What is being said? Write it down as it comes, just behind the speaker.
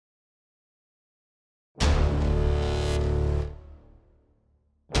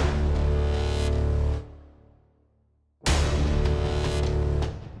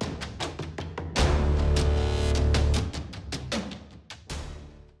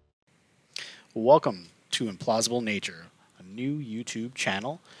Welcome to Implausible Nature, a new YouTube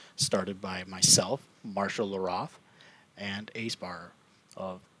channel started by myself, Marshall LaRoth, and Acebar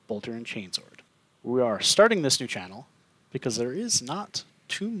of Bolter and Chainsword. We are starting this new channel because there is not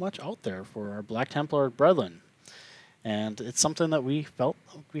too much out there for our Black Templar brethren, and it's something that we felt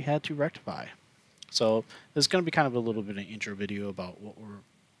we had to rectify. So this is going to be kind of a little bit of an intro video about what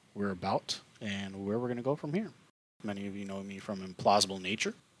we're about and where we're going to go from here. Many of you know me from Implausible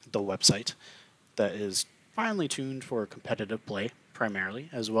Nature, the website that is finely tuned for competitive play primarily,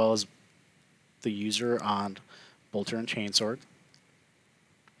 as well as the user on Bolter and Chainsword.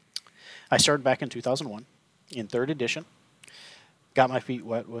 I started back in 2001 in 3rd edition. Got my feet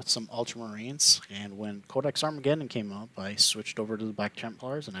wet with some Ultramarines, and when Codex Armageddon came up, I switched over to the Black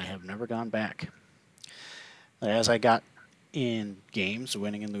Templars, and I have never gone back. As I got in games,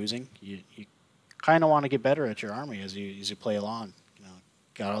 winning and losing, you kind of want to get better at your army as you play along.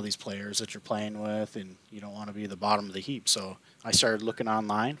 Got all these players that you're playing with, and you don't want to be the bottom of the heap. So I started looking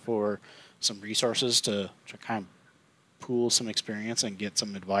online for some resources to kind of pool some experience and get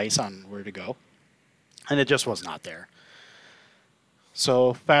some advice on where to go. And it just was not there.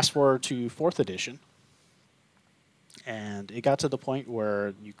 So fast forward to 4th edition, and it got to the point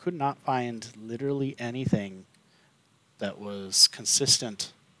where you could not find literally anything that was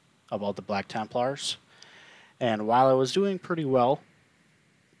consistent about the Black Templars. And while I was doing pretty well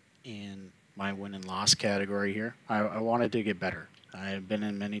in my win and loss category here, I wanted to get better. I had been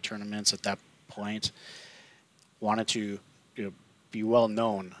in many tournaments at that point, wanted to be well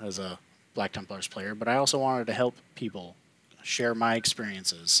known as a Black Templars player, but I also wanted to help people share my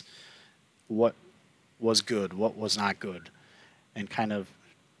experiences, what was good, what was not good, and kind of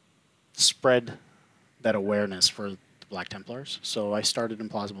spread that awareness for the Black Templars. So I started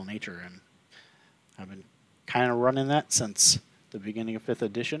Implausible Nature, and I've been kind of running that since the beginning of 5th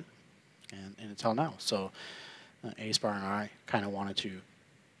edition and until now. So Acebar and I kind of wanted to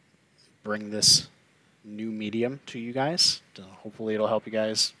bring this new medium to you guys. Hopefully it'll help you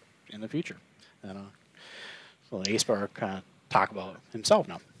guys in the future. And so Acebar kind of talk about himself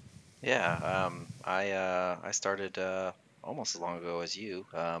now. Yeah, I started almost as long ago as you,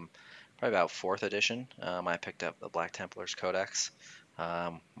 probably about 4th edition. I picked up the Black Templars Codex.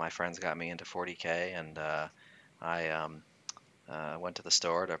 My friends got me into 40K, and I went to the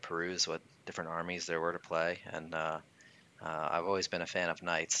store to peruse what different armies there were to play. And I've always been a fan of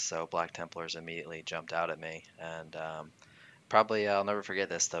Knights, so Black Templars immediately jumped out at me. And probably I'll never forget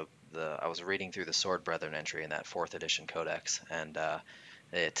this. I was reading through the Sword Brethren entry in that 4th edition Codex, and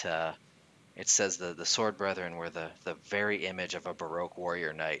it says the Sword Brethren were the very image of a Baroque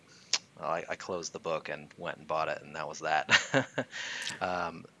warrior knight. Well, I closed the book and went and bought it, and that was that.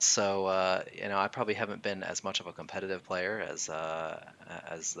 So I probably haven't been as much of a competitive player as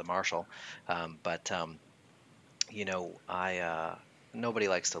the Marshal, but nobody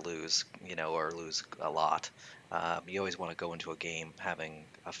likes to lose, or lose a lot. You always want to go into a game having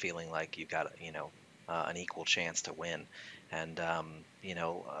a feeling like you've got an equal chance to win, and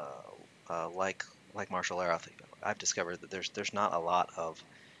like Marshall Arath, I've discovered that there's not a lot of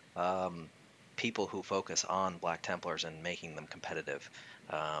people who focus on Black Templars and making them competitive.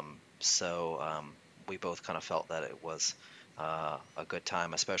 So we both kind of felt that it was a good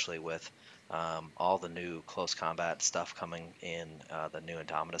time, especially with all the new close combat stuff coming in the new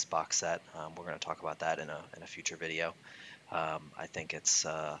Indomitus box set. We're going to talk about that in a future video. I think it's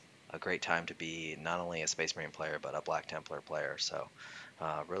a great time to be not only a Space Marine player but a Black Templar player. So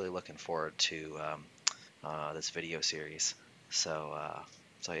really looking forward to this video series. So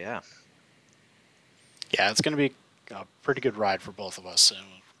yeah. Yeah, it's going to be a pretty good ride for both of us. And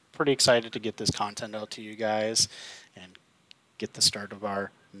we're pretty excited to get this content out to you guys and get the start of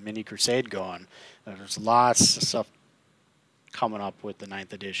our mini crusade going. There's lots of stuff coming up with the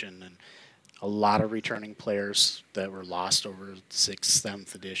 9th edition, and a lot of returning players that were lost over 6th,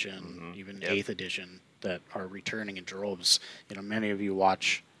 7th edition, even 8th edition, that are returning in droves. Many of you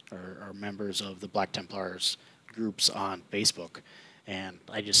watch or are members of the Black Templars groups on Facebook, and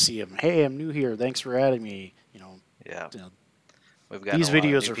I just see them. Hey, I'm new here. Thanks for adding me. Yeah. We've got these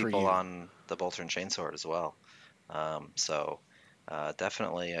videos are for people you. on the Bolter and Chainsword as well. So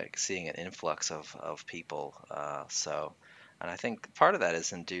definitely seeing an influx of people. And I think part of that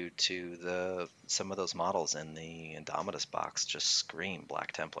isn't due to some of those models in the Indomitus box just scream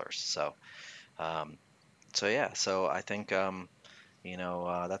Black Templars. So yeah. So I think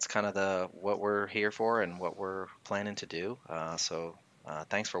that's kind of what we're here for and what we're planning to do.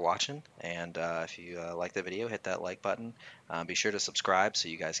 Thanks for watching, and if you like the video, hit that like button. Be sure to subscribe so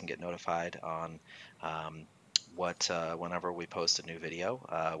you guys can get notified on whenever we post a new video,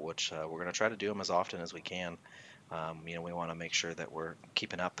 which we're going to try to do them as often as we can. We want to make sure that we're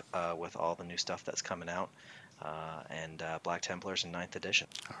keeping up with all the new stuff that's coming out, and Black Templars in Ninth Edition.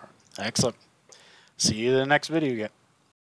 Excellent. See you in the next video.